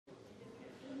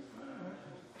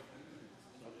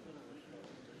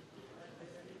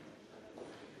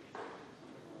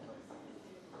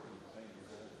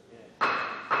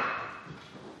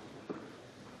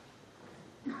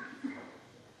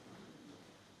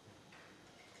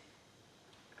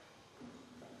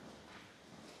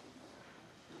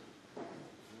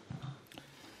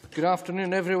Good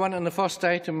afternoon, everyone. And the first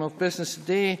item of business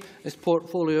today is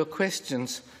portfolio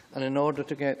questions. And in order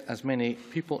to get as many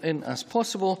people in as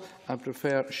possible, I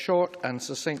prefer short and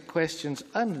succinct questions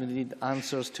and indeed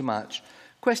answers to match.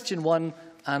 Question 1,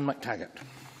 Anne McTaggart.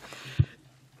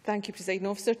 Thank you, Presiding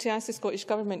Officer. To ask the Scottish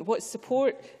Government what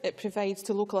support it provides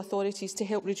to local authorities to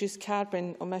help reduce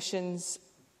carbon emissions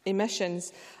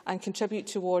and contribute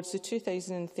towards the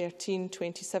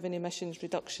 2013-27 emissions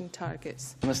reduction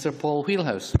targets. Mr Paul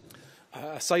Wheelhouse.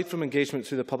 Aside from engagement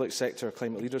through the Public Sector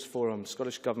Climate Leaders Forum,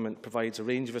 Scottish Government provides a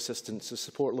range of assistance to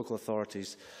support local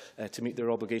authorities to meet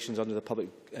their obligations under the public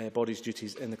body's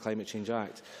duties in the Climate Change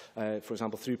Act. For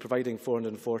example, through providing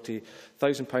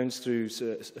 £440,000 through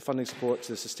funding support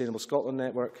to the Sustainable Scotland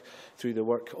Network, through the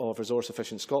work of Resource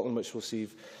Efficient Scotland, which will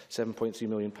receive £7.3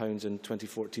 million in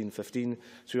 2014-15,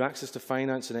 through access to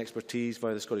finance and expertise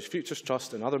via the Scottish Futures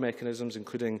Trust and other mechanisms,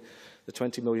 including the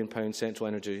 £20 million Central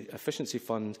Energy Efficiency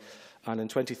Fund, and in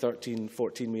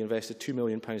 2013-14 we invested £2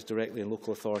 million directly in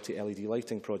local authority LED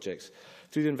lighting projects.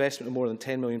 Through the investment of more than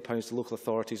 £10 million to local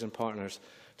authorities and partners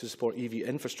to support EV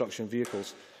infrastructure and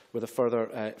vehicles, with a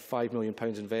further £5 million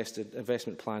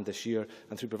investment planned this year,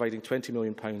 and through providing £20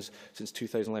 million since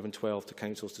 2011-12 to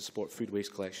councils to support food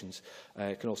waste collections.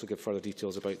 I can also give further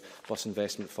details about Bus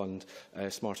Investment Fund,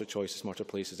 Smarter Choices, Smarter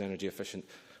Places, Energy Efficient,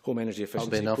 Home Energy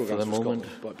Efficiency programmes for the moment.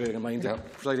 But bearing in mind,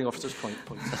 Presiding Officer's point.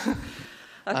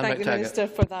 I thank the Minister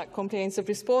for that comprehensive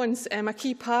response. A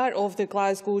key part of the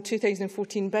Glasgow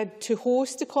 2014 bid to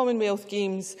host the Commonwealth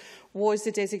Games was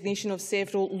the designation of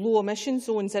several low-emission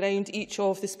zones around each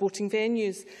of the sporting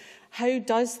venues. How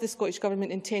does the Scottish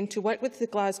Government intend to work with the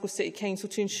Glasgow City Council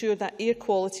to ensure that air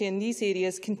quality in these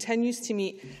areas continues to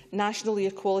meet national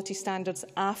air quality standards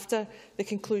after the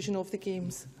conclusion of the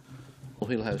Games?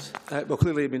 Wheelhouse. Well,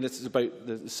 clearly, I mean, this is about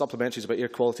the supplementary is about air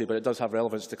quality, but it does have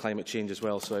relevance to climate change as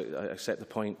well. So I accept the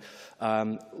point.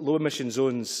 Low emission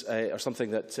zones are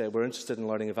something that we're interested in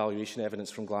learning evaluation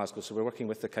evidence from Glasgow. So we're working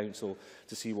with the council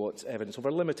to see what evidence over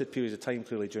a limited period of time,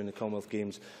 clearly during the Commonwealth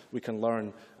Games, we can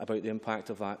learn about the impact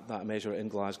of that measure in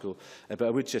Glasgow. But I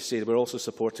would just say that we're also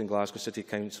supporting Glasgow City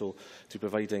Council to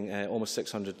providing almost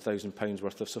 £600,000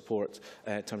 worth of support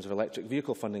in terms of electric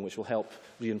vehicle funding, which will help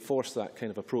reinforce that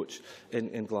kind of approach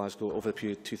in Glasgow over the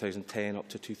period 2010 up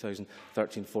to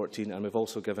 2013-14, and we've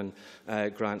also given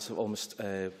grants of almost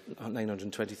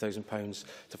 £920,000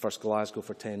 to First Glasgow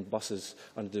for 10 buses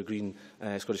under the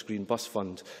Scottish Green Bus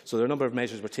Fund. So there are a number of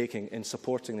measures we're taking in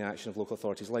supporting the action of local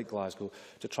authorities like Glasgow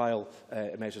to trial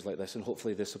measures like this, and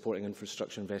hopefully the supporting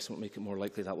infrastructure investment will make it more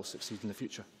likely that will succeed in the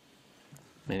future.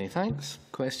 Many thanks.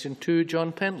 Question 2,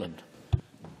 John Pentland.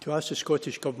 To ask the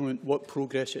Scottish Government what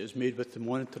progress it has made with the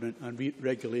monitoring and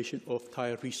regulation of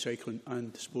tyre recycling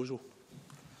and disposal.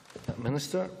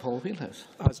 Minister Paul Wheelhouse.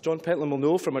 As John Pentland will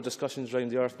know from our discussions around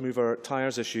the Earth Mover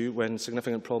tyres issue when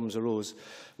significant problems arose,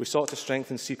 we sought to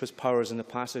strengthen SEPA's powers in the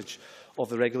passage of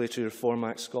the Regulatory Reform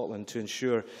Act Scotland to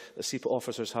ensure that SEPA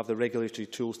officers have the regulatory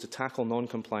tools to tackle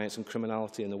non-compliance and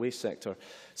criminality in the waste sector.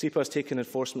 SEPA has taken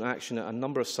enforcement action at a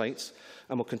number of sites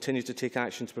and will continue to take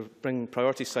action to bring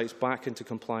priority sites back into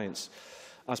compliance.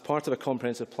 As part of a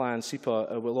comprehensive plan,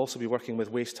 SEPA will also be working with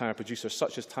waste tyre producers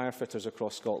such as tyre fitters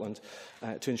across Scotland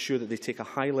to ensure that they take a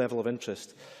high level of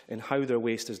interest in how their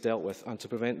waste is dealt with and to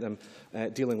prevent them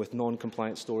dealing with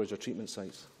non-compliant storage or treatment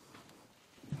sites.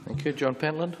 Thank you. John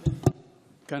Pentland.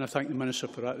 Can I thank the Minister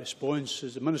for that response?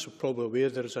 As the Minister is probably aware,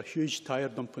 there is a huge tyre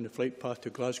dump on the flight path to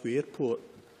Glasgow Airport.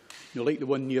 Like the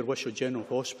one near Wishaw General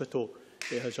Hospital,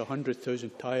 it has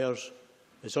 100,000 tyres,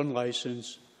 is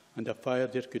unlicensed, and a fire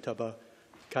there could have a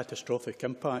catastrophic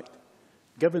impact.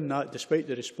 Given that, despite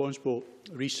the responsible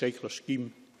recycler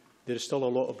scheme, there is still a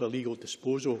lot of illegal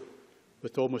disposal,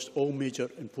 with almost all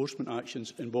major enforcement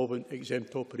actions involving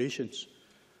exempt operations.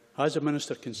 Has the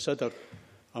Minister considered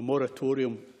a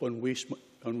moratorium on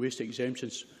waste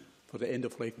exemptions for the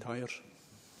end-of-life tyres?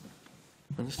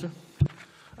 Minister.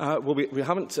 Well, we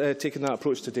haven't taken that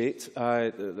approach to date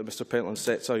that Mr Pentland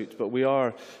sets out, but we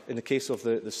are, in the case of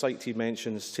the site he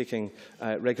mentions, taking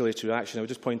regulatory action. I would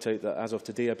just point out that as of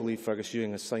today, I believe Fergus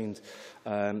Ewing has signed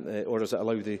orders that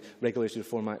allow the Regulatory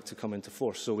Reform Act to come into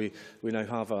force. So we now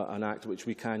have an act which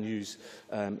we can use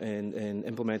in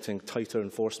implementing tighter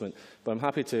enforcement. But I'm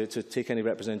happy to take any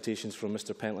representations from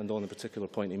Mr Pentland on the particular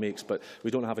point he makes, but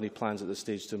we don't have any plans at this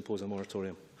stage to impose a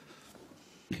moratorium.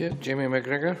 Okay. Jamie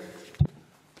McGregor.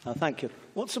 Thank you.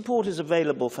 What support is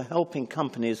available for helping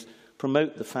companies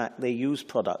promote the fact they use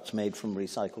products made from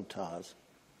recycled tyres?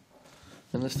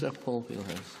 Minister Paul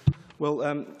Wheelhouse.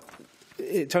 Well,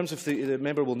 In terms of the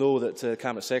member will know that the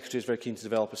Cabinet Secretary is very keen to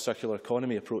develop a circular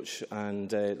economy approach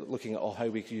and looking at how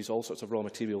we can use all sorts of raw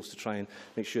materials to try and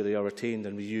make sure they are retained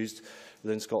and reused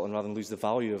within Scotland rather than lose the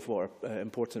value of what are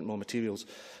important raw materials.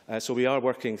 So we are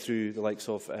working through the likes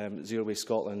of Zero Waste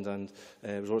Scotland and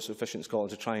Resource Efficient Scotland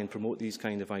to try and promote these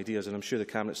kind of ideas, and I'm sure the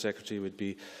Cabinet Secretary would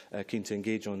be keen to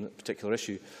engage on a particular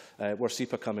issue. Where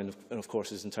SEPA come in, of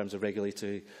course, is in terms of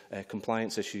regulatory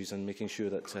compliance issues and making sure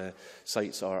that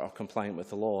sites are compliant with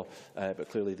the law. But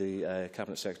clearly the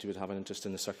Cabinet Secretary would have an interest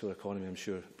in the circular economy. I'm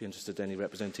sure be interested in any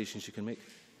representations you can make.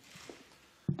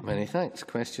 Many thanks.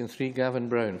 Question 3, Gavin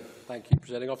Brown. Thank you,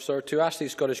 Presiding Officer. To ask the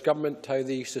Scottish Government how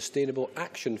the Sustainable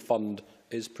Action Fund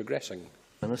is progressing.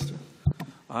 Minister.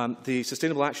 The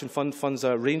Sustainable Action Fund funds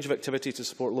a range of activity to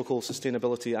support local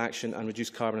sustainability action and reduce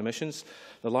carbon emissions.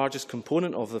 The largest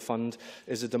component of the fund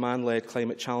is the demand-led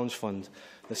Climate Challenge Fund.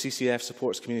 The CCF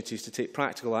supports communities to take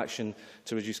practical action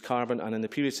to reduce carbon, and in the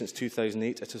period since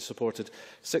 2008 it has supported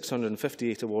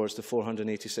 658 awards to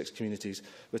 486 communities,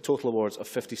 with total awards of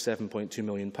 £57.2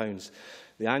 million.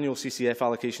 The annual CCF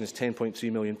allocation is £10.3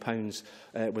 million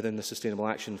within the Sustainable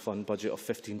Action Fund budget of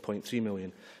 £15.3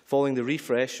 million. Following the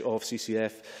refresh of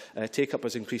CCF, take-up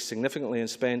has increased significantly, and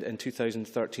spend in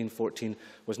 2013-14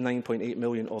 was £9.8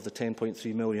 million of the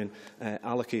 £10.3 million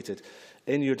allocated.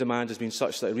 In-year demand has been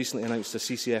such that it recently announced a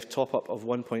CCF top-up of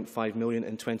 £1.5 million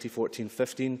in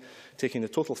 2014-15, taking the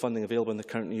total funding available in the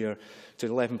current year to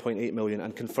 £11.8 million,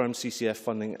 and confirmed CCF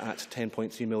funding at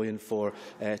 £10.3 million for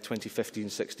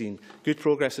 2015-16. Good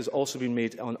progress has also been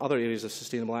made on other areas of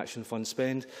Sustainable Action Fund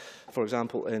spend. For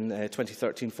example, in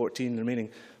 2013-14, the remaining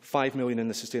 £5 million in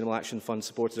the Sustainable Action Fund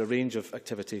supported a range of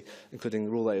activity, including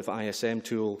the rollout of ISM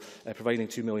tool, providing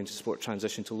 £2 million to support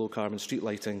transition to low-carbon street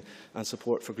lighting and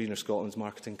support for Greener Scotland's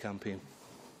marketing campaign.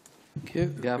 Thank you.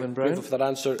 Gavin Brown. Grateful for that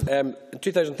answer. In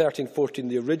 2013-14,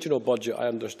 the original budget, I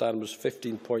understand, was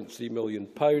 £15.3 million.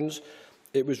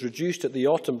 It was reduced at the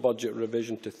autumn budget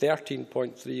revision to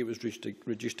 £13.3. It was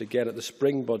reduced again at the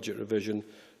spring budget revision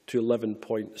to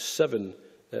 £11.7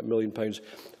 million.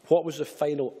 What was the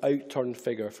final outturn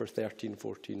figure for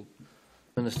 13-14?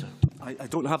 Minister. I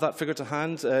don't have that figure to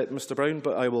hand, Mr Brown,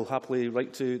 but I will happily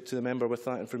write to the member with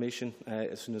that information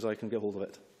as soon as I can get hold of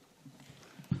it.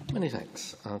 Many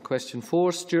thanks. Question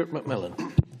 4, Stuart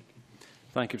McMillan.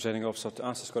 Thank you, Presiding Officer. To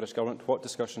ask the Scottish Government what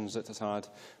discussions it has had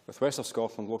with West of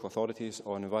Scotland local authorities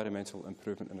on environmental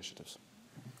improvement initiatives.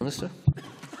 Minister.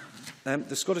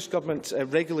 The Scottish Government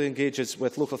regularly engages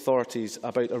with local authorities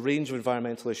about a range of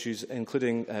environmental issues,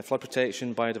 including flood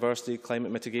protection, biodiversity,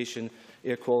 climate mitigation,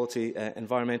 air quality,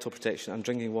 environmental protection and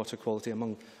drinking water quality,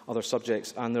 among other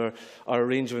subjects. And there are a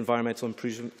range of environmental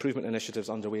improvement initiatives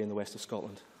underway in the West of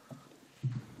Scotland.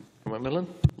 McMillan.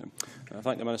 I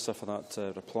thank the Minister for that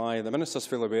reply. The Minister is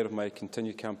fully aware of my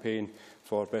continued campaign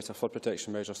for better flood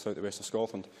protection measures throughout the West of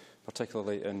Scotland,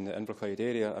 particularly in the Inverclyde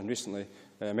area, and recently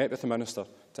met with the Minister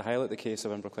to highlight the case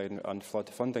of Inverclyde and flood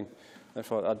funding.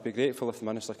 Therefore, I'd be grateful if the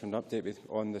Minister can update me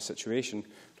on the situation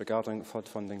regarding flood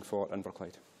funding for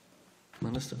Inverclyde.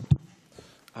 Minister.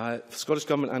 Scottish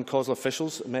Government and COSLA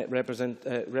officials met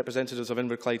representatives of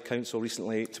Inverclyde Council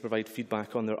recently to provide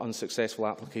feedback on their unsuccessful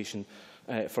application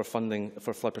for funding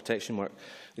for flood protection work.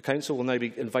 The Council will now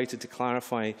be invited to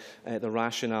clarify the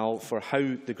rationale for how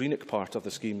the Greenock part of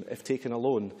the scheme, if taken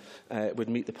alone, would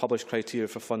meet the published criteria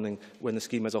for funding when the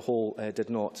scheme as a whole did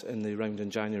not in the round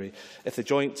in January. If the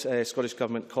joint Scottish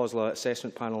Government COSLA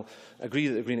assessment panel agree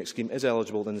that the Greenock scheme is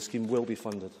eligible, then the scheme will be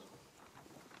funded.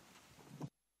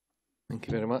 Thank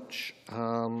you very much.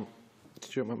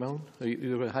 Stuart McMillan,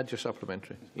 you had your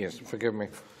supplementary. Yes, forgive me.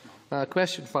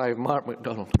 Question 5, Mark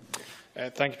McDonald.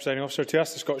 Thank you, Presiding Officer. To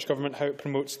ask the Scottish Government how it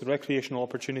promotes the recreational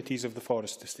opportunities of the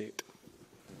forest estate.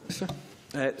 Sir.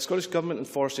 The Scottish Government and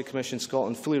Forestry Commission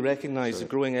Scotland fully recognise the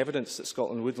growing evidence that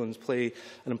Scotland woodlands play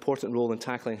an important role in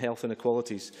tackling health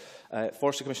inequalities.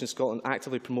 Forestry Commission Scotland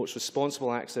actively promotes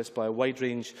responsible access by a wide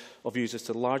range of users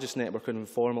to the largest network of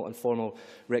informal and formal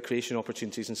recreation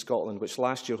opportunities in Scotland, which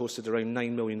last year hosted around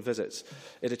 9 million visits.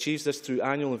 It achieves this through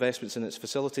annual investments in its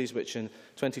facilities, which in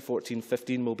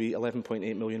 2014-15 will be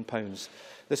 £11.8 million.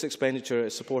 This expenditure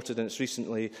is supported in its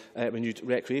recently renewed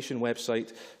recreation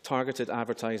website, targeted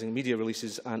advertising, media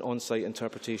releases and on-site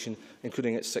interpretation,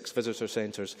 including its 6 visitor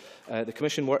centres. The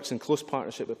Commission works in close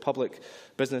partnership with public,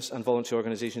 business and voluntary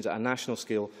organisations at a national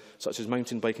scale, such as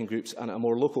mountain biking groups, and at a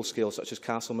more local scale, such as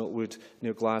Castle Milkwood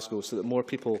near Glasgow, so that more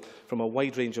people from a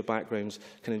wide range of backgrounds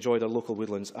can enjoy their local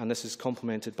woodlands. And this is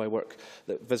complemented by work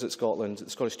that Visit Scotland, the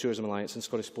Scottish Tourism Alliance and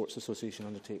Scottish Sports Association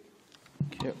undertake.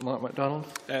 Mark McDonald.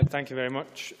 Thank you very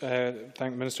much. Thank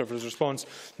the Minister for his response.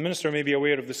 The Minister may be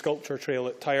aware of the sculpture trail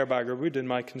at Tyre Wood in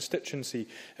my constituency.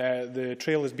 The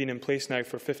trail has been in place now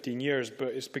for 15 years, but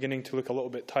it's beginning to look a little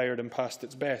bit tired and past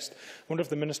its best. I wonder if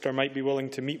the Minister might be willing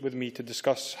to meet with me to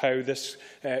discuss how this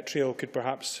trail could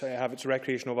perhaps have its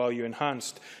recreational value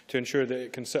enhanced to ensure that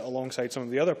it can sit alongside some of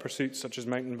the other pursuits such as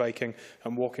mountain biking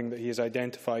and walking that he has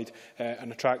identified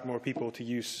and attract more people to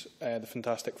use the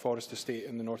fantastic forest estate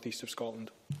in the northeast of Scotland.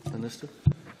 Minister.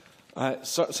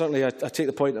 Certainly, I take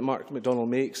the point that Mark McDonald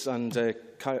makes, and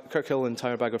Kirkhill and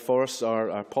Tyre forests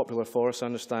are popular forests. I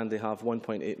understand they have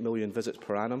 1.8 million visits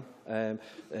per annum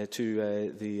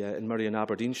to the in Murray and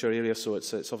Aberdeenshire area, so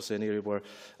it's obviously an area where,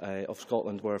 of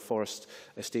Scotland where forest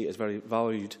estate is very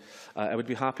valued. I would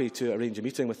be happy to arrange a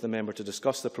meeting with the member to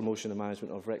discuss the promotion and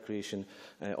management of recreation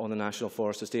on the National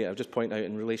Forest Estate. I would just point out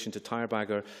in relation to Tyre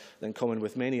that in common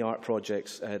with many art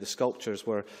projects, the sculptures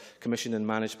were commissioned and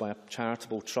managed by a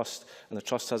charitable trust, and the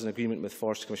trust has an agreement with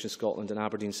Forest Commission Scotland and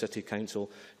Aberdeen City Council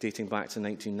dating back to the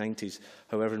 1990s.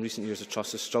 However, in recent years, the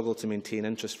trust has struggled to maintain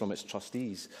interest from its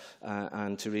trustees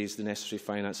and to raise the necessary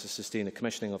finance to sustain the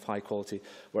commissioning of high-quality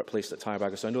work placed at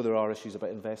Tyre. So I know there are issues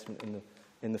about investment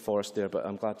in the forest there, but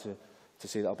I'm glad to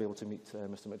say that I'll be able to meet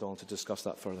Mr McDonald to discuss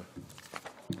that further.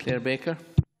 Claire Baker.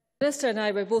 The Minister and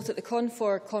I were both at the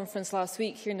Confor conference last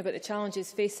week hearing about the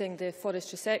challenges facing the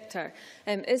forestry sector.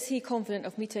 Is he confident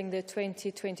of meeting the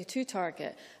 2022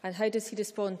 target, and how does he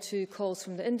respond to calls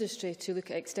from the industry to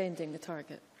look at extending the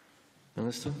target?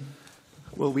 Minister.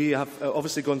 Well, we have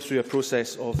obviously gone through a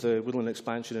process of the Woodland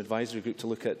Expansion Advisory Group to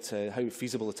look at how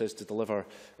feasible it is to deliver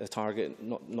the target,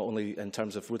 not only in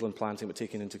terms of woodland planting, but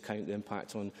taking into account the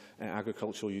impact on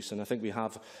agricultural use. And I think we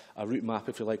have a route map,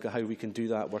 if you like, of how we can do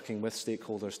that, working with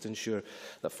stakeholders to ensure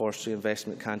that forestry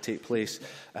investment can take place.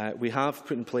 We have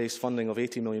put in place funding of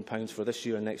 £80 million for this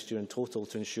year and next year in total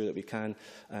to ensure that we can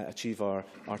achieve our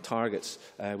targets.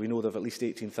 We know there are at least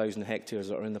 18,000 hectares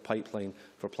that are in the pipeline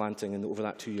for planting over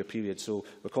that 2-year period. So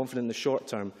we're confident in the short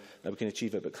term that we can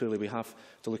achieve it, but clearly we have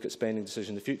to look at spending decisions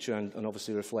in the future and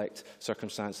obviously reflect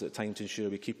circumstances at the time to ensure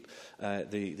we keep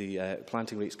the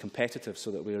planting rates competitive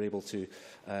so that we are able to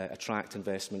attract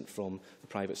investment from the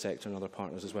private sector and other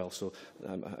partners as well. So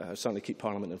I certainly keep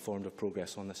Parliament informed of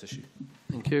progress on this issue.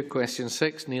 Thank you. Question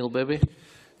 6, Neil Bibby.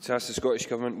 To ask the Scottish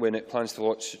Government when it plans to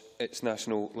launch its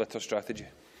national litter strategy.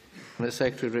 And the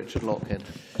Secretary Richard Lockhead.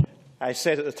 I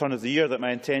said at the turn of the year that my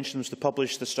intention was to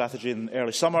publish the strategy in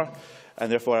early summer,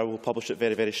 and therefore I will publish it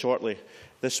very, very shortly.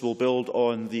 This will build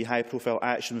on the high-profile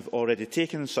action we've already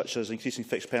taken, such as increasing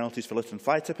fixed penalties for litter and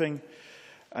fly tipping,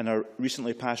 and our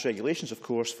recently passed regulations, of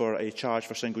course, for a charge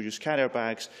for single-use carrier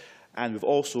bags, and we've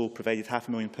also provided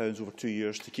 £500,000 over 2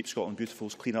 years to Keep Scotland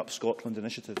Beautiful's Clean Up Scotland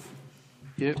initiative.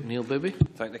 Neil Bibby.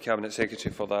 Thank the Cabinet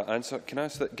Secretary for that answer. Can I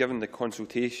ask that, given the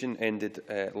consultation ended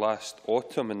last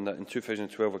autumn and that in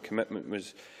 2012 a commitment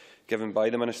was given by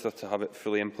the Minister to have it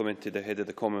fully implemented ahead of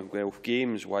the Commonwealth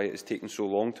Games, why it has taken so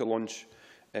long to launch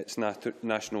its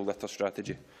national litter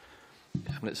strategy?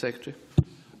 Cabinet Secretary.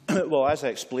 Well, as I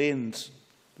explained,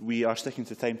 we are sticking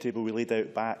to the timetable we laid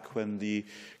out back when the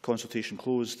consultation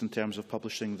closed in terms of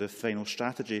publishing the final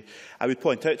strategy. I would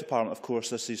point out to Parliament, of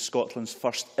course, this is Scotland's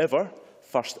first ever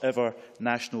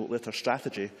national litter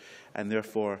strategy, and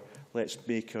therefore let's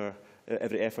make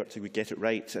every effort to get it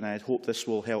right. And I hope this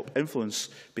will help influence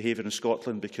behaviour in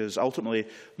Scotland, because ultimately,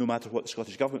 no matter what the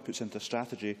Scottish Government puts into a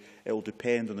strategy, it will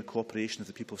depend on the cooperation of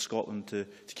the people of Scotland to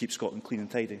keep Scotland clean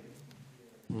and tidy.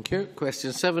 Thank you.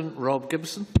 Question 7, Rob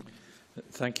Gibson.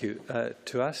 Thank you.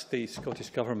 To ask the Scottish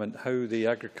Government how the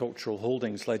Agricultural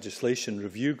Holdings Legislation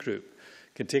Review Group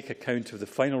can take account of the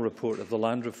final report of the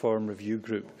Land Reform Review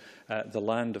Group, the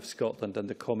Land of Scotland and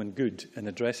the Common Good, in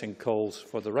addressing calls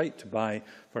for the right to buy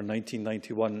for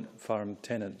 1991 farm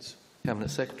tenants. Cabinet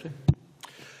Secretary.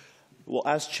 Well,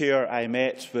 as Chair, I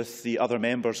met with the other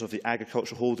members of the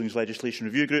Agricultural Holdings Legislation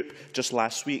Review Group just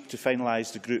last week to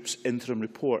finalise the group's interim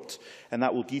report, and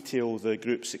that will detail the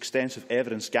group's extensive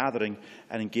evidence gathering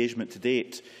and engagement to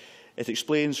date. It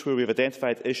explains where we have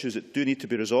identified issues that do need to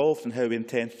be resolved and how we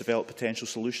intend to develop potential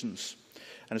solutions.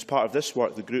 And as part of this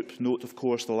work, the group note, of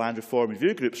course, the Land Reform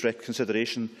Review Group's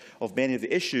consideration of many of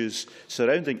the issues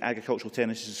surrounding agricultural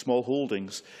tenancies and small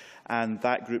holdings, and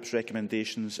that group's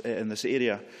recommendations in this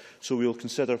area. So we will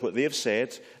consider what they have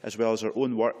said, as well as our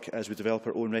own work, as we develop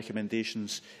our own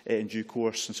recommendations in due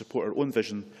course and support our own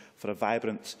vision for a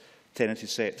vibrant tenanted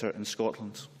sector in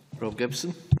Scotland. Rob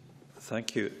Gibson.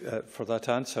 Thank you for that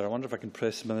answer. I wonder if I can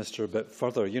press the Minister a bit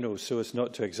further, so as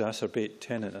not to exacerbate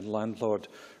tenant and landlord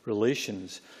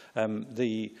relations.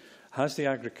 The Has the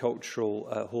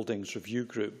Agricultural Holdings Review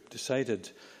Group decided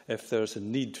if there is a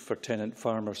need for tenant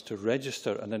farmers to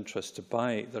register an interest to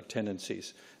buy their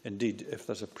tenancies? Indeed, if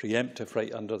there is a preemptive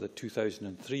right under the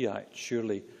 2003 Act,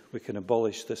 surely we can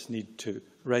abolish this need to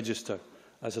register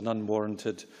as an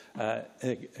unwarranted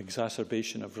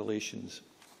exacerbation of relations.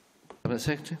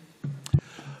 Secretary.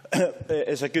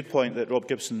 It's a good point that Rob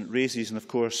Gibson raises, and of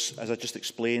course, as I just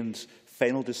explained,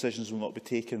 final decisions will not be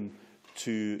taken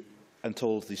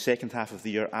until the second half of the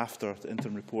year after the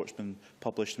interim report's been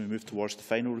published and we move towards the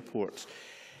final report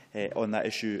on that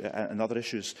issue and other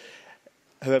issues.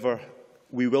 However,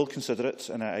 we will consider it,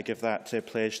 and I give that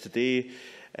pledge today.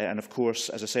 And of course,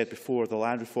 as I said before, the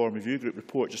Land Reform Review Group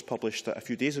report just published a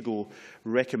few days ago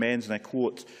recommends, and I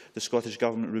quote, the Scottish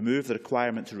Government remove the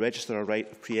requirement to register a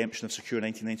right of preemption of secure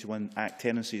 1991 Act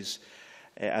tenancies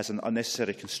as an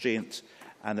unnecessary constraint,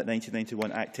 and that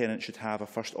 1991 Act tenants should have a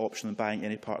first option in buying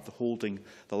any part of the holding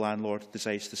the landlord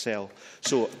decides to sell.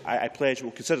 So I pledge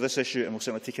we'll consider this issue and we'll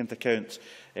certainly take into account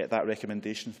that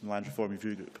recommendation from the Land Reform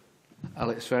Review Group.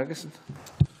 Alex Ferguson.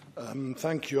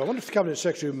 Thank you. I wonder if the Cabinet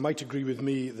Secretary might agree with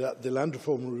me that the Land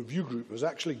Reform Review Group has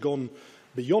actually gone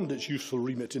beyond its useful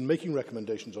remit in making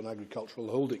recommendations on agricultural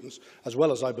holdings, as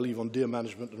well as, I believe, on deer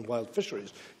management and wild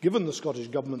fisheries, given the Scottish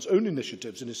Government's own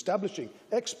initiatives in establishing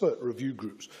expert review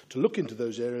groups to look into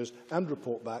those areas and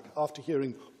report back after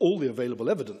hearing all the available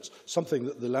evidence, something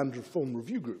that the Land Reform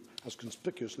Review Group has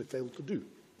conspicuously failed to do.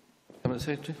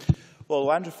 Secretary. Well, the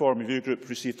Land Reform Review Group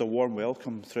received a warm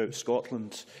welcome throughout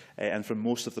Scotland and from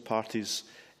most of the parties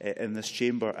in this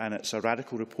chamber, and it's a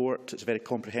radical report. It's a very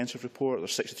comprehensive report. There are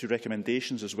 62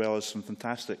 recommendations as well as some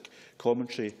fantastic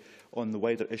commentary on the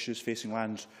wider issues facing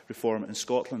land reform in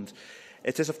Scotland.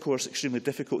 It is, of course, extremely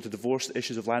difficult to divorce the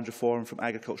issues of land reform from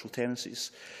agricultural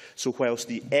tenancies. So whilst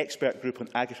the expert group on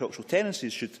agricultural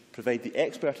tenancies should provide the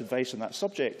expert advice on that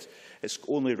subject, it's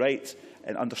only right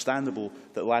and understandable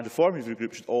that the Land Reform Review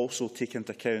Group should also take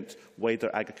into account wider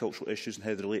agricultural issues and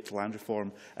how they relate to land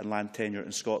reform and land tenure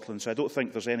in Scotland. So I don't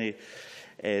think there's any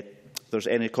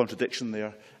contradiction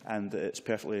there, and it's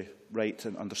perfectly right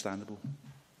and understandable.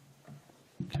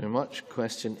 Thank you very much.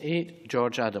 Question 8,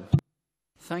 George Adam.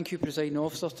 Thank you, Presiding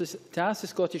Officer. To ask the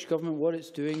Scottish Government what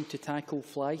it's doing to tackle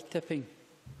fly tipping.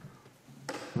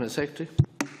 Secretary.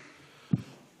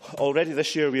 Already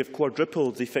this year we have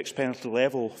quadrupled the fixed penalty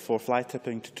level for fly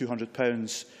tipping to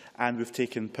 £200, and we've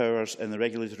taken powers in the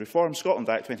Regulated Reform Scotland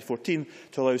Act 2014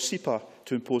 to allow SEPA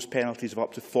to impose penalties of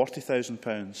up to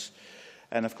 £40,000.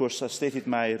 And of course, I stated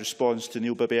my response to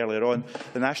Neil Bibby earlier on.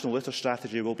 The National Litter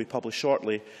Strategy will be published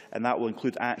shortly, and that will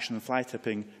include action on fly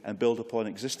tipping and build upon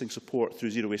existing support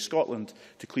through Zero Waste Scotland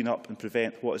to clean up and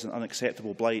prevent what is an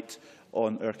unacceptable blight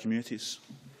on our communities.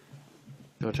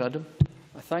 George Adam.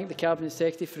 I thank the Cabinet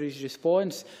Secretary for his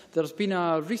response. There has been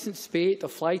a recent spate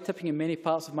of fly tipping in many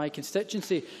parts of my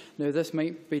constituency. Now, this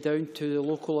might be down to the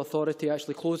local authority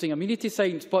actually closing amenity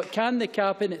signs, but can the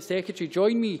Cabinet Secretary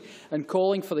join me in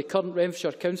calling for the current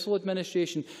Renfrewshire Council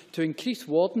administration to increase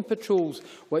warden patrols,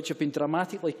 which have been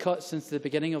dramatically cut since the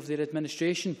beginning of their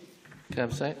administration?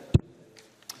 Cabinet.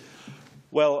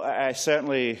 Well, I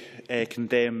certainly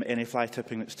condemn any fly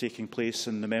tipping that's taking place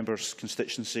in the member's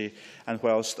constituency, and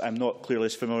whilst I'm not clearly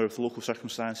as familiar with the local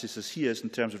circumstances as he is in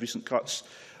terms of recent cuts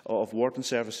of warden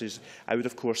services, I would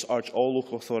of course urge all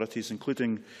local authorities,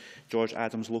 including George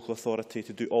Adams' local authority,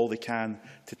 to do all they can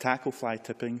to tackle fly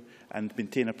tipping and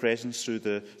maintain a presence through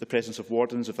the presence of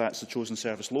wardens, if that's the chosen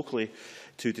service locally,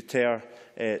 to deter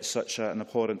such an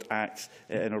abhorrent act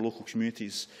in our local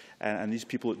communities. And these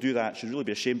people that do that should really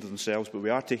be ashamed of themselves, but we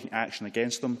are taking action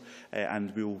against them,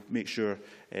 and we will make sure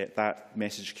that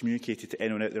message is communicated to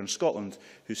anyone out there in Scotland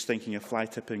who's thinking of fly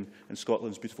tipping in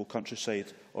Scotland's beautiful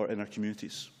countryside or in our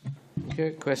communities.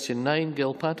 Okay. Question 9,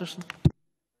 Gil Patterson.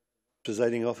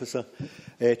 Presiding Officer,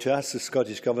 to ask the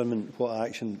Scottish Government what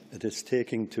action it is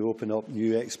taking to open up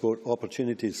new export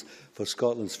opportunities for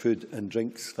Scotland's food and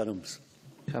drinks firms.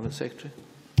 Cabinet Secretary.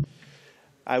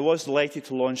 I was delighted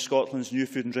to launch Scotland's new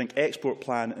food and drink export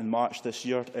plan in March this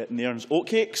year at Nairn's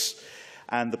Oatcakes,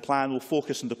 and the plan will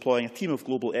focus on deploying a team of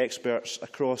global experts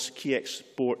across key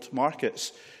export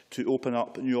markets to open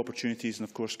up new opportunities and,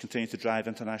 of course, continue to drive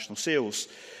international sales.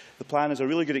 The plan is a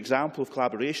really good example of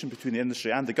collaboration between the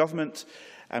industry and the government.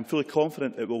 I'm fully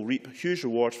confident it will reap huge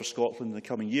rewards for Scotland in the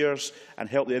coming years and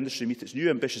help the industry meet its new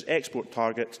ambitious export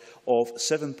target of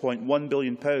 £7.1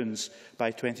 billion by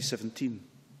 2017.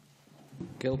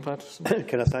 Gil Patterson.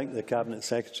 Can I thank the Cabinet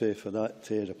Secretary for that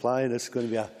reply? This is going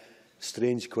to be a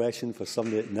strange question for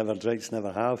somebody that never drinks,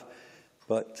 never have.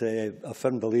 but a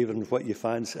firm believer in what you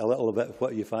fancy, a little bit of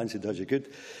what you fancy does you good.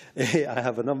 I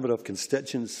have a number of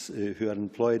constituents who are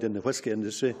employed in the whisky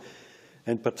industry,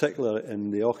 in particular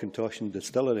in the Auchentoshan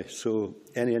distillery, so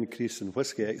any increase in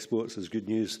whisky exports is good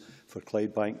news for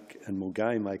Clydebank and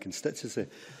Mulgai, my constituency.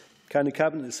 Can the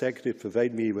Cabinet Secretary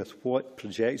provide me with what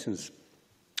projections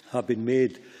have been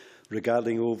made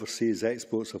regarding overseas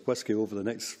exports of whisky over the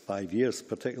next 5 years,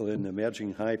 particularly in the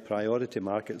emerging high-priority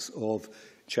markets of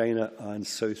China and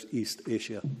South East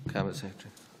Asia? Cabinet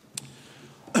Secretary.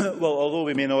 Well, although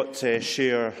we may not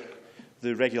share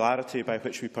the regularity by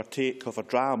which we partake of a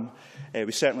dram,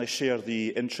 we certainly share the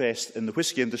interest in the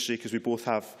whisky industry because we both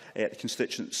have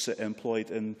constituents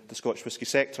employed in the Scottish whisky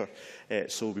sector.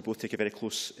 So we both take a very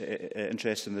close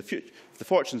interest in the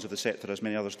fortunes of the sector, as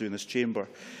many others do in this chamber.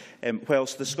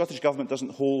 Whilst the Scottish Government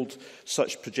doesn't hold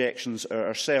such projections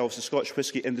ourselves, the Scottish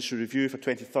Whisky Industry Review for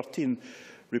 2013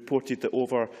 reported that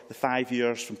over the 5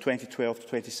 years from 2012 to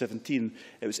 2017,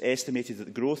 it was estimated that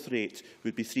the growth rate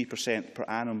would be 3% per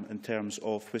annum in terms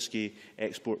of whisky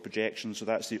export projections. So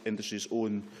that's the industry's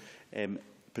own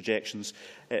projections.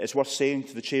 It's worth saying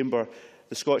to the Chamber,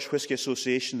 the Scottish Whisky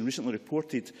Association recently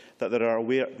reported that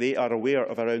they are aware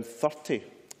of around 30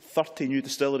 new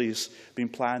distilleries being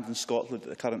planned in Scotland at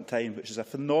the current time, which is a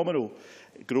phenomenal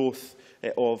growth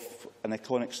of an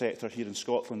iconic sector here in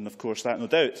Scotland. And of course, that no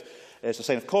doubt is a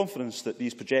sign of confidence that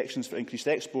these projections for increased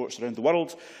exports around the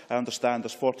world, I understand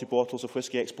there's 40 bottles of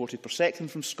whisky exported per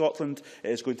second from Scotland, it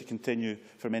is going to continue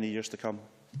for many years to come.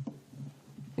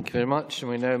 Thank you very much. And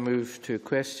we now move to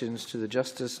questions to the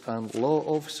Justice and Law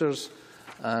Officers.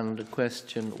 And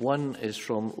question 1 is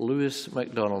from Lewis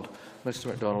McDonald. Mr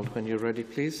McDonald, when you're ready,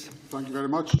 please. Thank you very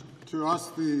much. To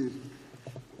ask the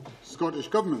Scottish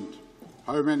Government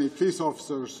how many police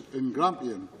officers in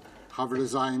Grampian have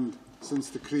resigned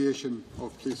since the creation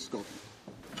of Police Scotland.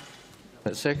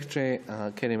 Secretary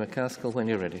Kenny McCaskill, when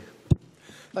you're ready.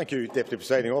 Thank you, Deputy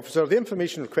Presiding Officer. The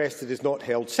information requested is not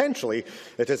held centrally.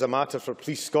 It is a matter for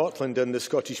Police Scotland and the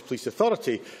Scottish Police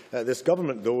Authority. This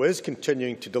Government, though, is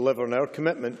continuing to deliver on our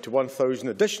commitment to 1,000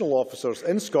 additional officers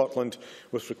in Scotland,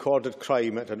 with recorded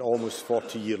crime at an almost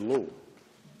 40-year low.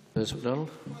 Ms McDonald.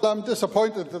 Well, I'm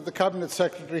disappointed that the Cabinet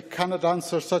Secretary cannot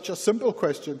answer such a simple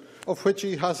question, of which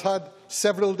he has had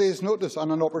several days' notice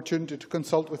and an opportunity to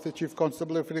consult with the Chief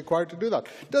Constable if required to do that.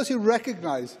 Does he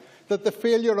recognise that the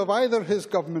failure of either his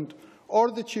government or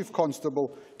the Chief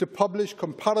Constable to publish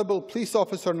comparable police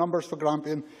officer numbers for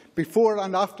Grampian before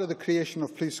and after the creation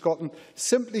of Police Scotland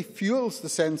simply fuels the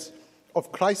sense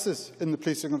of crisis in the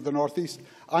policing of the North East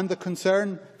and the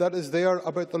concern that is there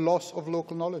about the loss of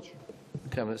local knowledge?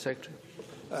 Cabinet Secretary.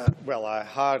 Well, I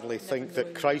hardly think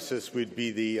that crisis would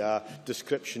be the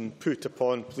description put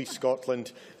upon Police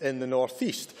Scotland in the North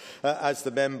East. As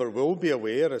the member will be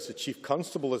aware, as the Chief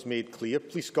Constable has made clear,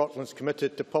 Police Scotland is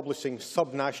committed to publishing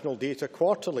sub-national data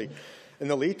quarterly. In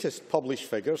the latest published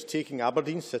figures, taking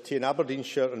Aberdeen City and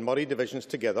Aberdeenshire and Moray divisions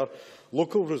together,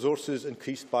 local resources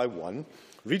increased by 1,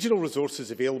 regional resources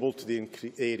available to the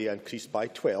area increased by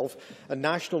 12, and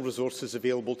national resources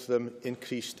available to them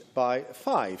increased by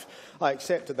 5. I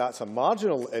accept that that's a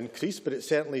marginal increase, but it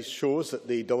certainly shows that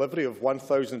the delivery of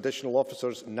 1,000 additional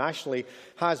officers nationally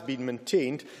has been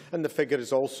maintained, and the figure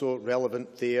is also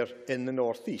relevant there in the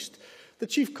North East. The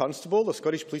Chief Constable, the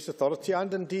Scottish Police Authority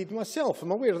and indeed myself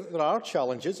am aware that there are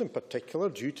challenges, in particular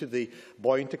due to the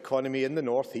buoyant economy in the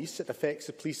North East. It affects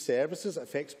the police services, it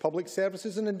affects public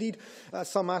services and indeed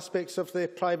some aspects of the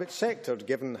private sector,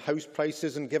 given house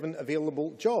prices and given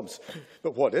available jobs.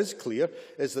 But what is clear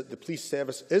is that the police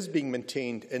service is being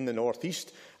maintained in the North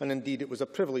East, and indeed it was a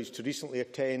privilege to recently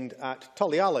attend at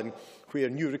Tullyallen, where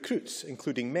new recruits,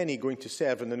 including many going to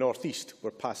serve in the North East,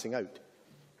 were passing out.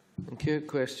 Thank you.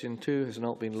 Question 2 has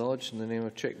not been lodged in the name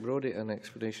of Chick Brodie. An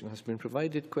explanation has been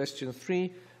provided. Question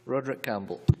 3, Roderick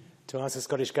Campbell. To ask the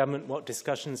Scottish Government what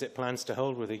discussions it plans to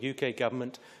hold with the UK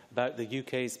Government about the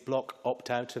UK's block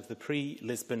opt-out of the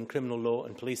pre-Lisbon criminal law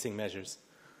and policing measures.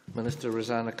 Minister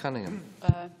Rosanna Cunningham.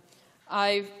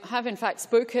 I have in fact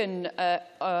spoken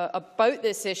about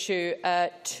this issue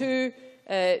to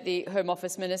the Home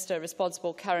Office Minister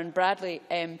responsible, Karen Bradley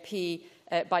MP,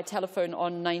 by telephone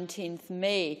on 19th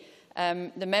May.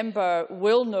 The member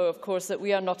will know, of course, that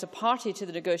we are not a party to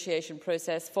the negotiation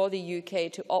process for the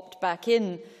UK to opt back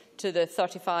in to the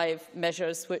 35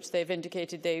 measures which they've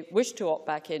indicated they wish to opt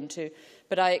back into.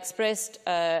 But I expressed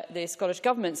the Scottish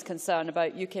Government's concern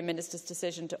about UK Minister's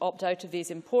decision to opt out of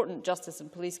these important justice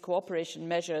and police cooperation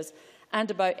measures and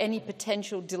about any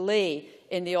potential delay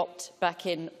in the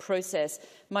opt-back-in process.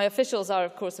 My officials are,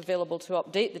 of course, available to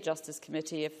update the Justice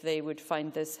Committee if they would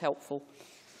find this helpful.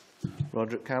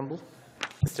 Roderick Campbell.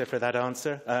 Minister, for that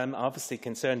answer. I'm obviously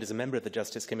concerned as a member of the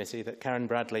Justice Committee that Karen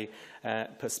Bradley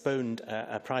postponed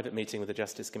a private meeting with the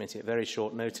Justice Committee at very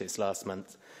short notice last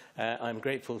month. I'm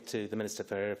grateful to the Minister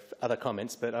for her other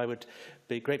comments, but I would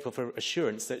be grateful for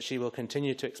assurance that she will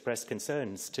continue to express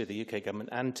concerns to the UK Government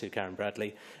and to Karen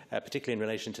Bradley, particularly in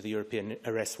relation to the European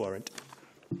arrest warrant.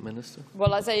 Minister.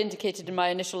 Well, as I indicated in my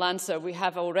initial answer, we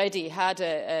have already had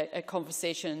a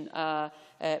conversation,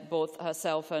 both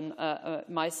herself and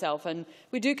myself, and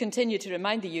we do continue to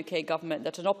remind the UK Government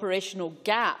that an operational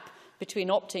gap between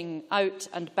opting out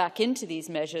and back into these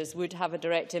measures would have a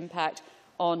direct impact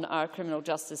on our criminal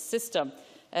justice system.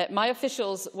 My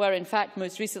officials were in fact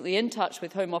most recently in touch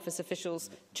with Home Office officials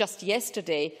just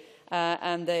yesterday,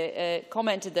 and they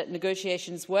commented that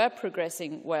negotiations were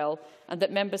progressing well and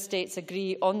that Member States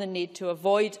agree on the need to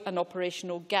avoid an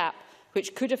operational gap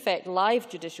which could affect live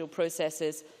judicial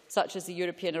processes such as the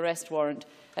European arrest warrant.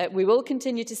 We will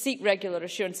continue to seek regular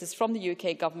assurances from the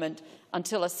UK Government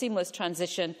until a seamless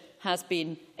transition has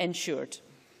been ensured.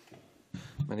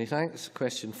 Many thanks.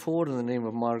 Question 4 in the name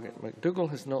of Margaret McDougall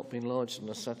has not been lodged and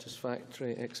a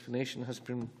satisfactory explanation has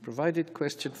been provided.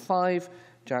 Question 5,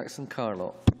 Jackson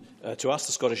Carlow. To ask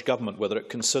the Scottish Government whether it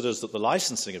considers that the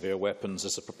licensing of air weapons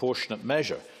is a proportionate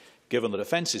measure, given that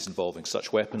offences involving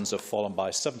such weapons have fallen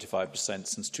by 75%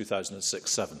 since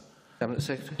 2006-07. Cabinet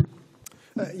Secretary.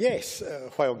 Yes,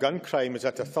 while gun crime is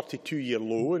at a 32-year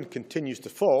low and continues to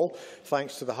fall,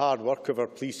 thanks to the hard work of our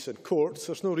police and courts,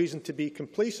 there's no reason to be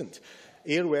complacent.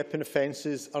 Air weapon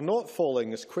offences are not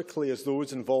falling as quickly as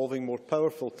those involving more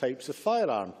powerful types of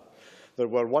firearm. There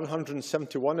were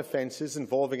 171 offences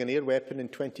involving an air weapon in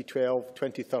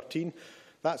 2012-2013.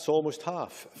 That's almost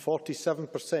half,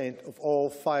 47% of all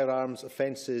firearms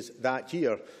offences that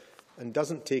year, and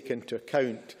doesn't take into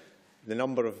account the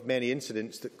number of many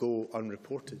incidents that go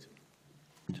unreported.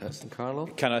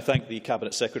 Can I thank the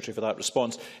Cabinet Secretary for that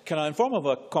response? Can I inform of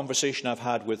a conversation I've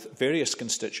had with various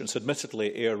constituents,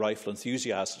 admittedly air rifle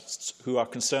enthusiasts, who are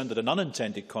concerned that an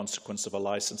unintended consequence of a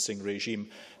licensing regime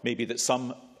may be that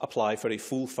some apply for a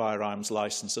full firearms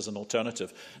licence as an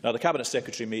alternative. Now, the Cabinet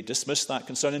Secretary may dismiss that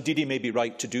concern, indeed he may be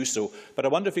right to do so, but I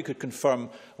wonder if he could confirm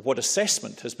what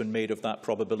assessment has been made of that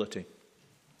probability.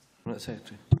 Cabinet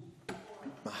Secretary.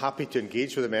 I'm happy to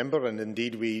engage with the member, and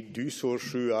indeed we do so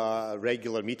through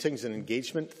regular meetings and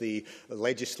engagement. The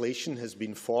legislation has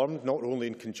been formed not only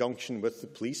in conjunction with the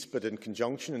police, but in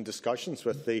conjunction and discussions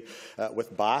with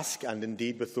BASC and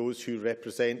indeed with those who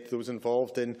represent those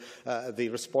involved in the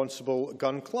responsible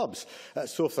gun clubs.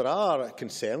 So if there are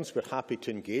concerns, we're happy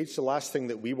to engage. The last thing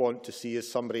that we want to see is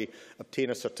somebody obtain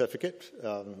a certificate,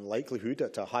 likelihood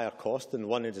at a higher cost than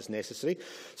one it is necessary.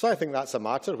 So I think that's a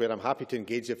matter where I'm happy to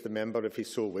engage if the member, if he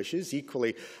so wishes.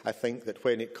 Equally, I think that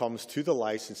when it comes to the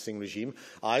licensing regime,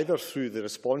 either through the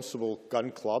responsible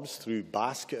gun clubs, through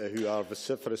BASC, who are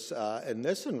vociferous in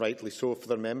this, and rightly so for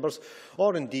their members,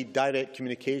 or indeed direct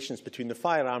communications between the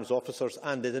firearms officers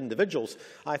and the individuals,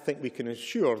 I think we can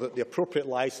ensure that the appropriate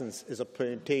licence is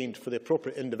obtained for the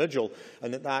appropriate individual,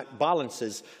 and that that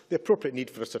balances the appropriate need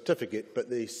for a certificate, but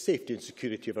the safety and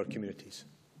security of our communities.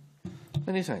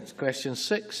 Many thanks. Question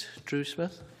 6, Drew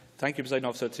Smith. Thank you, President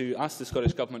Officer. To ask the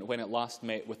Scottish Government when it last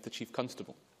met with the Chief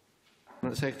Constable.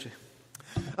 Secretary.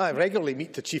 I regularly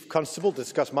meet the Chief Constable to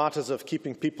discuss matters of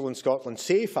keeping people in Scotland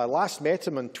safe. I last met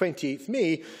him on 28th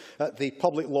May at the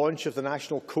public launch of the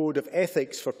National Code of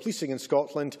Ethics for Policing in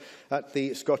Scotland at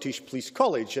the Scottish Police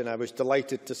College, and I was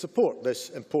delighted to support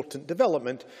this important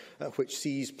development which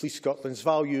sees Police Scotland's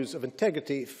values of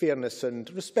integrity, fairness and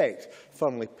respect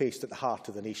firmly placed at the heart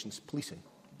of the nation's policing.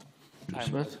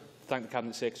 Smith. Thank the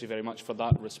Cabinet Secretary very much for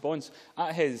that response.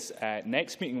 At his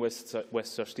next meeting with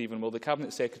Sir Stephen, will the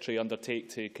Cabinet Secretary undertake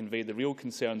to convey the real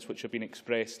concerns which have been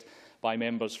expressed by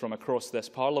members from across this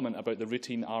Parliament about the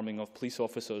routine arming of police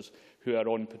officers who are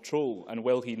on patrol? And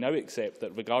will he now accept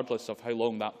that, regardless of how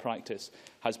long that practice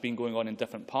has been going on in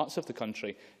different parts of the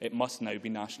country, it must now be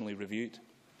nationally reviewed?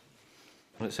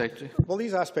 Secretary. Well,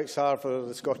 these aspects are for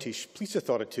the Scottish Police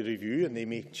Authority to review, and they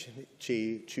may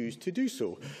choose to do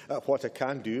so. What I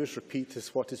can do is repeat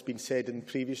what has been said in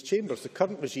previous chambers. The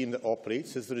current regime that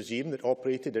operates is the regime that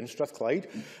operated in Strathclyde,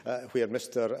 where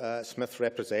Mr Smith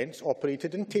represents,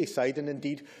 operated in Tayside, and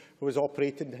indeed was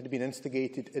operated and had been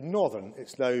instigated in Northern.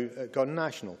 It's now gone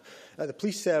national. The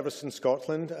police service in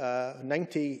Scotland,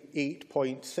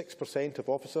 98.6% of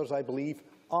officers, I believe,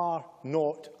 are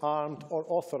not armed or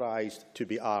authorised to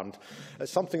be armed.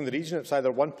 Something in the region, it's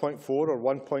either 1.4 or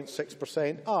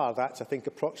 1.6% are. That's, I think,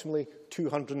 approximately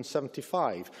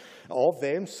 275. Of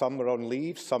them, some are on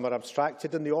leave, some are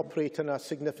abstracted, and they operate in a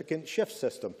significant shift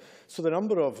system. So the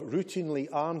number of routinely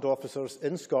armed officers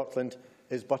in Scotland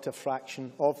is but a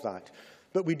fraction of that.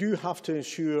 But we do have to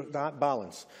ensure that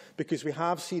balance, because we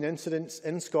have seen incidents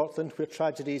in Scotland where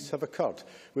tragedies have occurred.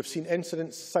 We've seen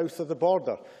incidents south of the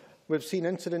border. We've seen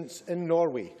incidents in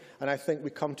Norway, and I think we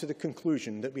come to the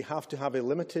conclusion that we have to have a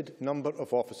limited number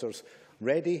of officers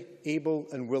ready, able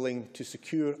and willing to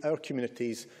secure our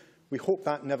communities. We hope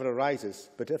that never arises,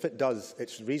 but if it does,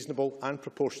 it's reasonable and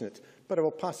proportionate. But I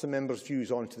will pass the member's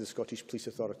views on to the Scottish Police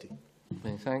Authority.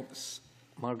 Many thanks.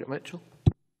 Margaret Mitchell.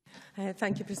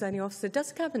 Thank you, Presiding Officer. Does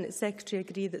the Cabinet Secretary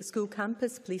agree that school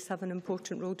campus police have an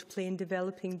important role to play in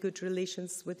developing good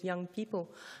relations with young people?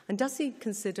 And does he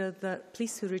consider that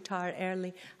police who retire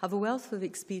early have a wealth of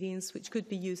experience which could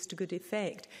be used to good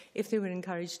effect if they were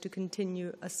encouraged to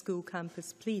continue as school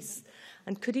campus police?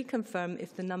 And could he confirm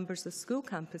if the numbers of school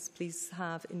campus police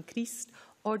have increased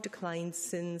or declined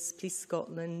since Police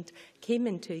Scotland came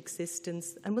into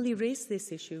existence? And will he raise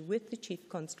this issue with the Chief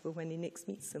Constable when he next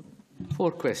meets him?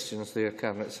 4 questions there,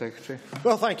 Cabinet Secretary.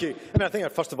 Well, thank you. And I think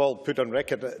I'd first of all put on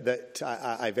record that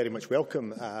I very much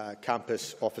welcome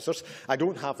campus officers. I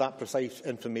don't have that precise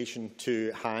information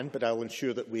to hand, but I'll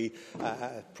ensure that we,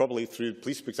 probably through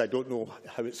police, because I don't know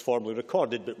how it's formally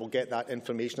recorded, but we'll get that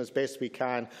information as best we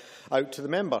can out to the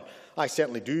member. I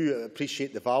certainly do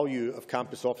appreciate the value of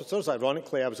campus officers.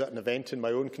 Ironically, I was at an event in my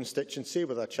own constituency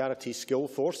with a charity skill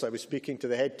force. I was speaking to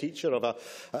the head teacher of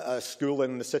a school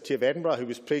in the city of Edinburgh who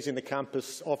was praising the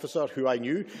campus officer who I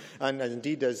knew, and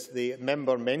indeed, as the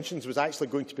member mentions, was actually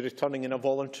going to be returning in a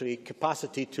voluntary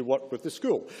capacity to work with the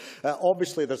school.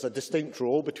 Obviously, there's a distinct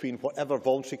role between whatever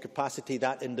voluntary capacity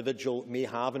that individual may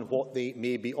have and what they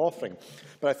may be offering.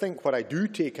 But I think what I do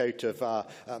take out of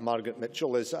Margaret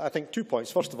Mitchell is, I think, 2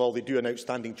 points. First of all, they do an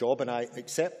outstanding job, and I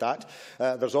accept that.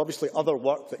 There's obviously other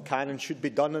work that can and should be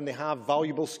done, and they have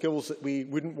valuable skills that we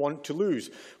wouldn't want to lose.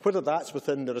 Whether that's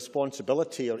within the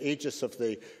responsibility or aegis of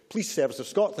the Police Service of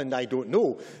Scotland, I don't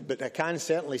know, but I can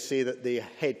certainly say that the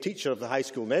head teacher of the high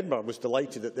school in Edinburgh was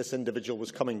delighted that this individual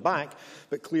was coming back.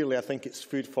 But clearly, I think it's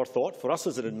food for thought for us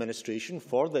as an administration,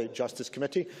 for the Justice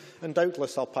Committee, and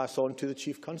doubtless I'll pass on to the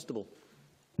Chief Constable.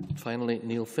 Finally,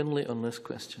 Neil Findlay on this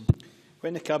question.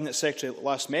 When the Cabinet Secretary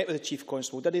last met with the Chief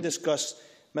Constable, did he discuss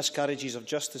miscarriages of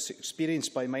justice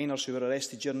experienced by minors who were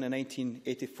arrested during the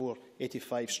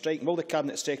 1984-85 strike? And will the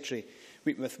Cabinet Secretary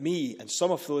meet with me and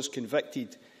some of those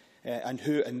convicted and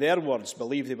who, in their words,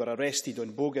 believe they were arrested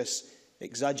on bogus,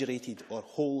 exaggerated or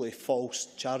wholly false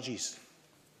charges?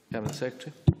 Cabinet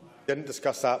Secretary. Didn't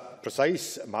discuss that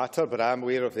precise matter, but I am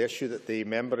aware of the issue that the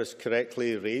member has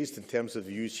correctly raised in terms of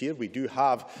views here. We do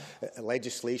have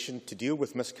legislation to deal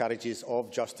with miscarriages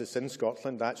of justice in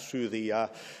Scotland. That's through the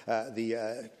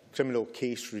Criminal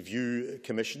Case Review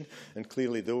Commission, and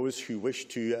clearly those who wish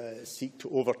to seek to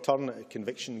overturn a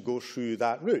conviction go through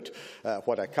that route.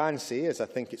 What I can say is I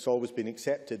think it's always been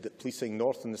accepted that policing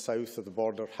north and the south of the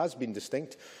border has been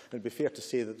distinct, and it would be fair to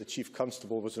say that the Chief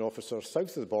Constable was an officer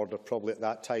south of the border, probably at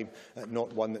that time,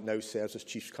 not one that now serves as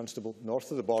Chief Constable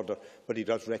north of the border, but he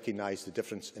does recognise the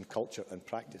difference in culture and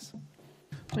practice.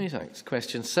 Many thanks.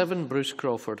 Question 7, Bruce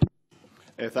Crawford.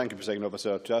 Thank you, Presiding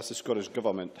Officer. To ask the Scottish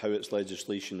Government how its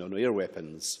legislation on air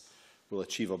weapons will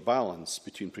achieve a balance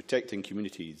between protecting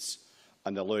communities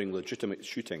and allowing legitimate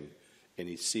shooting in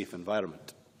a safe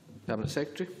environment. Cabinet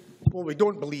Secretary. Well, we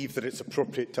don't believe that it's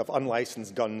appropriate to have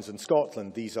unlicensed guns in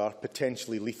Scotland. These are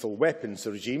potentially lethal weapons.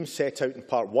 The regime set out in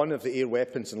Part 1 of the Air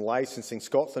Weapons and Licensing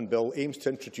Scotland Bill aims to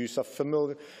introduce a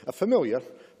familiar,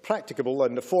 practicable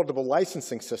and affordable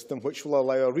licensing system which will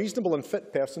allow a reasonable and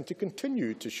fit person to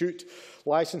continue to shoot.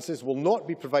 Licences will not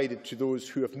be provided to those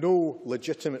who have no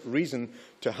legitimate reason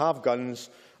to have guns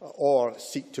or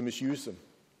seek to misuse them.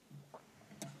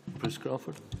 Bruce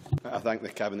Crawford. I thank the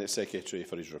Cabinet Secretary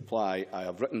for his reply. I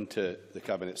have written to the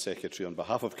Cabinet Secretary on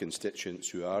behalf of constituents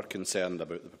who are concerned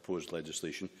about the proposed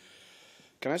legislation.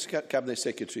 Can I ask the Cabinet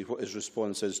Secretary what his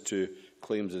response is to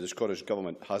claims that the Scottish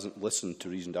Government hasn't listened to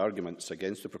reasoned arguments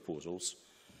against the proposals?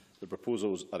 The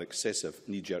proposals are excessive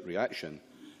knee-jerk reaction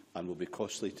and will be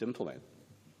costly to implement.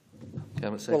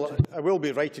 Well, I will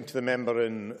be writing to the member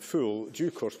in full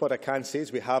due course. What I can say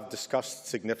is we have discussed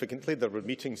significantly. There were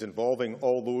meetings involving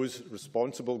all those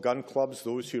responsible gun clubs,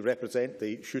 those who represent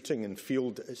the shooting and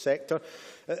field sector,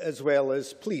 as well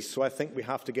as police. So I think we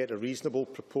have to get a reasonable,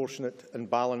 proportionate and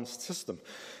balanced system.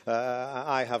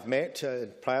 I have met,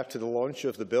 prior to the launch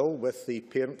of the bill, with the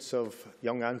parents of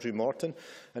young Andrew Morton,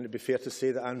 and it would be fair to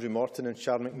say that Andrew Morton and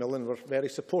Stuart McMillan were very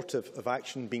supportive of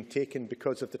action being taken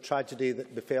because of the tragedy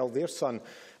that befell their son son,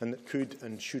 and that could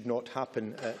and should not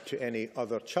happen to any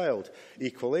other child.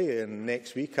 Equally, and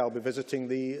next week I'll be visiting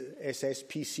the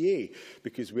SSPCA,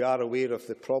 because we are aware of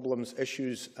the problems,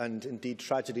 issues and indeed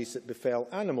tragedies that befell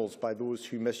animals by those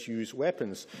who misuse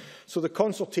weapons. So the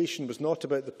consultation was not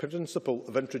about the principle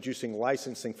of introducing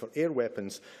licensing for air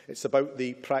weapons, it's about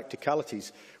the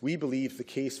practicalities. We believe the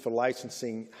case for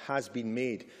licensing has been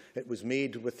made. It was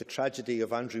made with the tragedy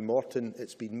of Andrew Morton.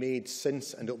 It's been made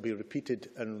since, and it will be repeated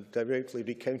and directly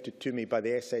recounted to me by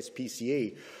the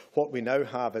SSPCA. What we now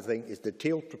have, I think, is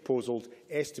detailed proposals,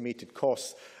 estimated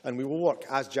costs, and we will work,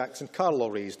 as Jackson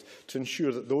Carlaw raised, to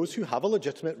ensure that those who have a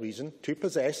legitimate reason to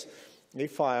possess a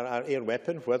fire or air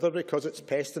weapon, whether because it's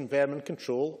pest and vermin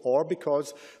control or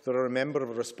because they're a member of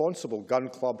a responsible gun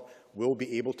club, will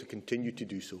be able to continue to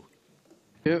do so.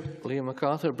 Liam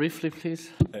MacArthur, briefly,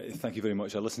 please. Thank you very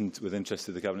much. I listened with interest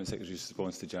to the Cabinet Secretary's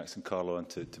response to Jackson Carlaw and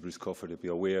to Bruce Crawford. I'll be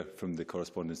aware from the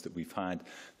correspondence that we've had that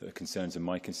there are concerns in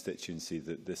my constituency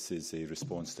that this is a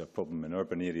response to a problem in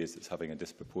urban areas that's having a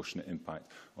disproportionate impact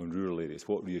on rural areas.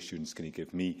 What reassurance can he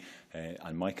give me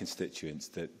and my constituents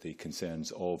that the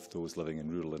concerns of those living in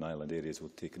rural and island areas will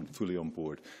be taken fully on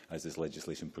board as this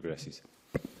legislation progresses?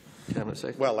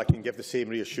 Well, I can give the same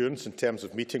reassurance in terms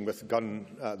of meeting with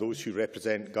those who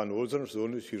represent gun owners,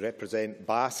 those who represent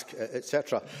Basque,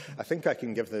 etc. I think I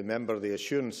can give the member the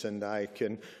assurance, and I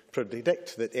can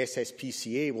predict that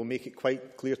SSPCA will make it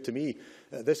quite clear to me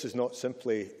this is not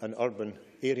simply an urban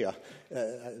area.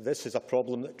 This is a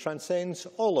problem that transcends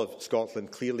all of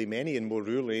Scotland. Clearly, many in more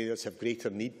rural areas have greater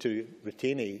need to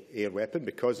retain an air weapon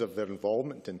because of their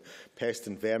involvement in pest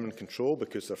and vermin control,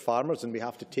 because they're farmers, and we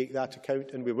have to take that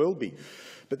account, and we will be.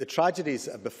 But the tragedies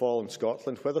that have befallen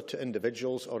Scotland, whether to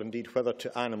individuals or indeed whether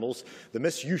to animals, the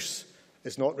misuse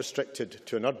is not restricted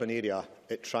to an urban area.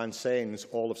 It transcends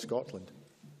all of Scotland.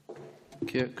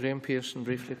 Thank you. Graham Pearson,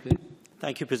 briefly, please.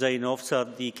 Thank you, Presiding Officer.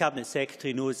 The Cabinet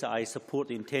Secretary knows that I support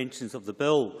the intentions of the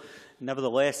bill.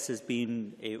 Nevertheless, there has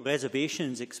been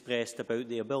reservations expressed about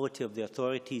the ability of the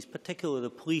authorities, particularly the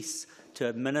police, to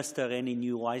administer any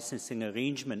new licensing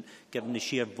arrangement, given the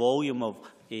sheer volume of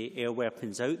air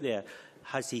weapons out there.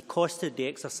 Has he costed the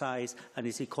exercise, and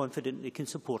is he confident they can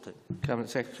support it? Cabinet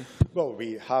Secretary. Well,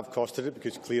 we have costed it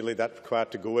because clearly that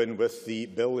required to go in with the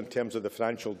bill in terms of the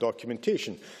financial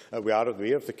documentation. We are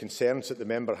aware of the concerns that the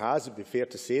member has. It would be fair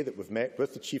to say that we've met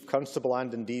with the Chief Constable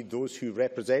and indeed those who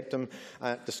represent him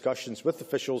at discussions with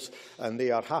officials, and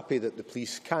they are happy that the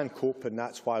police can cope, and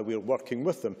that's why we're working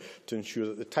with them to ensure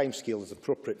that the timescale is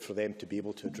appropriate for them to be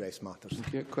able to address matters.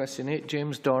 Thank you. Question 8,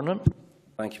 James Dornan.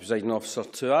 Thank you, Presiding Officer.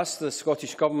 To ask the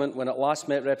Scottish Government when it last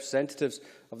met representatives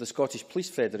of the Scottish Police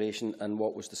Federation and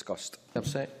what was discussed.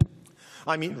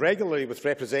 I meet regularly with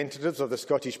representatives of the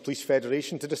Scottish Police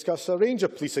Federation to discuss a range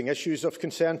of policing issues of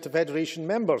concern to Federation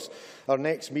members. Our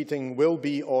next meeting will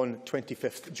be on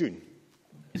 25th June.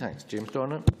 Thanks. James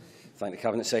Dornan. Thank the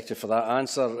Cabinet Secretary for that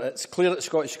answer. It's clear that the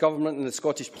Scottish Government and the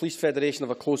Scottish Police Federation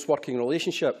have a close working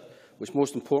relationship, which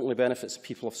most importantly benefits the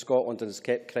people of Scotland and has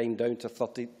kept crime down to a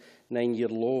 39-year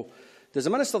low. Does the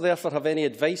Minister therefore have any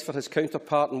advice for his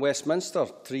counterpart in Westminster,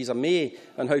 Theresa May,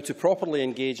 on how to properly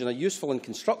engage in a useful and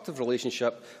constructive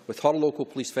relationship with her local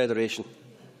police federation?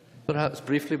 Perhaps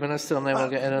briefly, Minister, and then we'll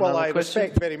get in another Well, I question.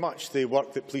 respect very much the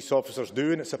work that police officers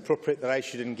do, and it's appropriate that I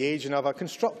should engage and have a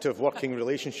constructive working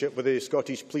relationship with the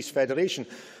Scottish Police Federation.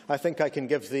 I think I can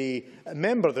give the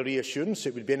member the reassurance.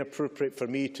 It would be inappropriate for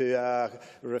me to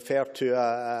refer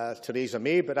to Theresa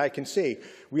May, but I can say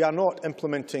we are not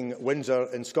implementing Windsor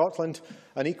in Scotland,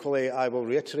 and equally I will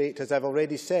reiterate, as I've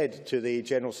already said to the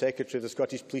General Secretary of the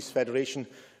Scottish Police Federation,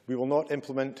 we will not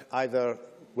implement either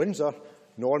Windsor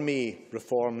nor May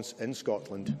reforms in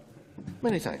Scotland.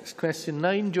 Many thanks. Question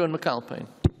 9, John McAlpine.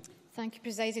 Thank you,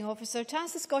 Presiding Officer. To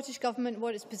ask the Scottish Government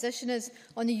what its position is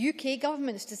on the UK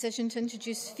Government's decision to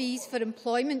introduce fees for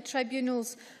employment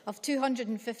tribunals of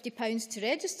 £250 to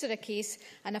register a case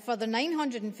and a further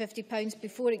 £950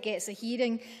 before it gets a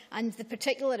hearing, and the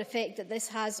particular effect that this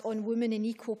has on women in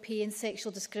equal pay and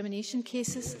sexual discrimination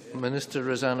cases. Minister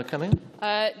Rosanna Cunningham.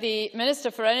 The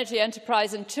Minister for Energy,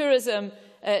 Enterprise and Tourism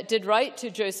did write to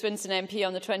Joe Swinson MP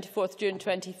on the 24th June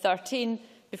 2013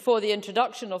 before the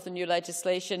introduction of the new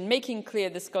legislation, making clear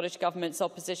the Scottish Government's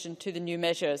opposition to the new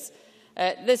measures.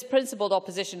 This principled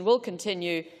opposition will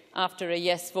continue after a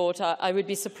yes vote. I would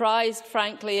be surprised,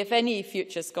 frankly, if any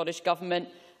future Scottish Government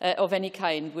of any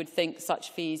kind would think such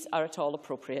fees are at all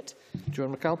appropriate.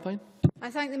 John McAlpine.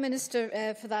 I thank the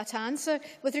Minister for that answer.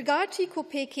 With regard to equal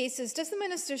pay cases, does the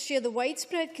Minister share the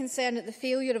widespread concern at the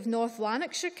failure of North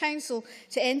Lanarkshire Council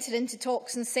to enter into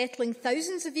talks on settling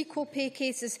thousands of equal pay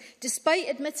cases, despite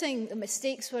admitting that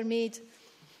mistakes were made?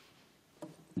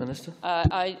 Minister.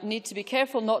 I need to be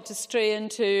careful not to stray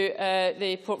into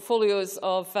the portfolios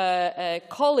of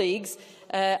colleagues.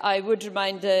 I would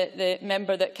remind the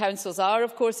member that councils are,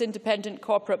 of course, independent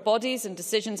corporate bodies, and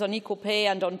decisions on equal pay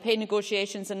and on pay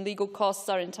negotiations and legal costs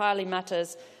are entirely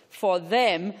matters for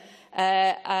them.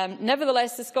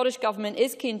 Nevertheless, the Scottish Government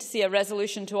is keen to see a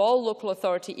resolution to all local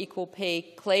authority equal pay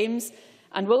claims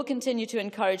and will continue to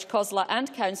encourage COSLA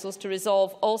and councils to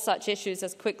resolve all such issues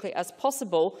as quickly as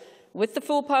possible. With the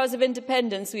full powers of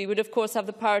independence, we would of course have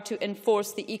the power to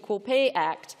enforce the Equal Pay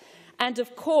Act. And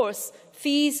of course,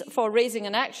 fees for raising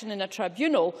an action in a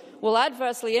tribunal will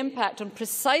adversely impact on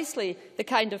precisely the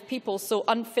kind of people so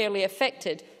unfairly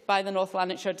affected by the North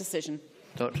Lanarkshire decision.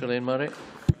 Dr Elaine Murray.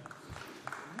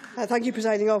 Thank you,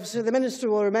 Presiding Officer. The Minister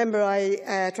will remember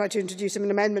I tried to introduce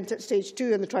an amendment at stage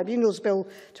 2 in the Tribunals Bill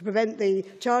to prevent the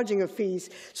charging of fees.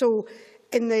 So,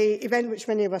 in the event which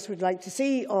many of us would like to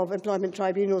see of employment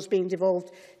tribunals being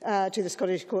devolved to the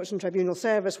Scottish Courts and Tribunal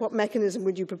Service, what mechanism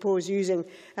would you propose using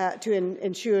to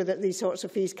ensure that these sorts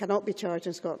of fees cannot be charged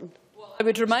in Scotland? I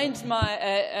would remind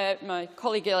my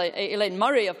colleague Elaine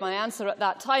Murray of my answer at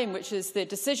that time, which is the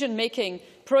decision-making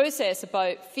process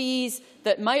about fees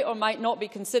that might or might not be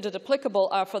considered applicable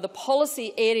are for the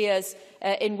policy areas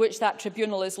in which that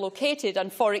tribunal is located.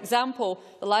 And, for example,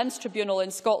 the Lands Tribunal in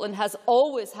Scotland has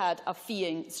always had a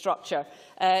feeing structure,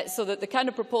 so that the kind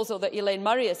of proposal that Elaine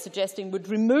Murray is suggesting would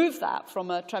remove that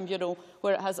from a tribunal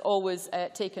where it has always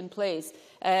taken place.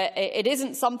 It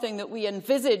isn't something that we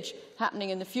envisage happening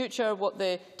in the future. What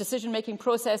the decision-making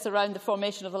process around the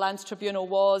formation of the Lands Tribunal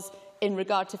was in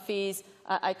regard to fees,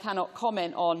 I cannot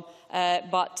comment on,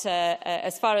 but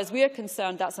as far as we are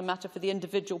concerned, that's a matter for the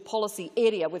individual policy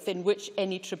area within which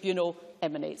any tribunal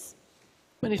emanates.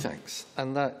 Many thanks.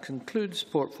 And that concludes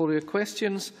portfolio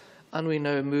questions. And we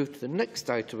now move to the next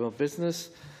item of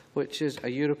business, which is a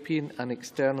European and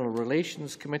External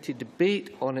Relations Committee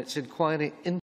debate on its inquiry into